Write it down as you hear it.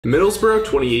Middlesbrough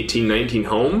 2018-19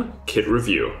 home kit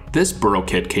review. This Boro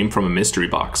kit came from a mystery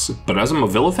box, but as I'm a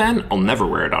Villa fan, I'll never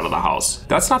wear it out of the house.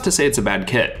 That's not to say it's a bad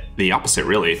kit, the opposite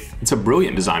really. It's a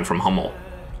brilliant design from Hummel.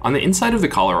 On the inside of the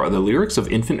collar are the lyrics of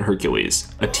Infant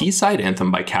Hercules, a Teesside anthem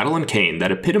by Catalan Kane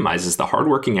that epitomizes the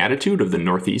hardworking attitude of the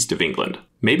northeast of England.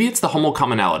 Maybe it's the Hummel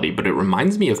commonality, but it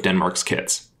reminds me of Denmark's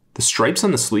kits. The stripes on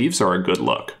the sleeves are a good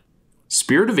look.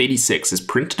 Spirit of '86 is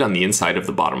printed on the inside of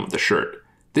the bottom of the shirt.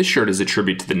 This shirt is a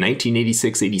tribute to the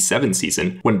 1986-87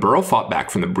 season when Boro fought back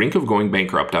from the brink of going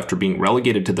bankrupt after being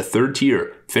relegated to the third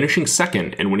tier, finishing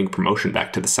second and winning promotion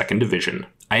back to the second division.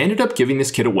 I ended up giving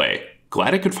this kit away,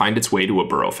 glad it could find its way to a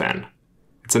Boro fan.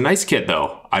 It's a nice kit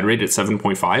though, I'd rate it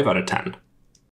 7.5 out of 10.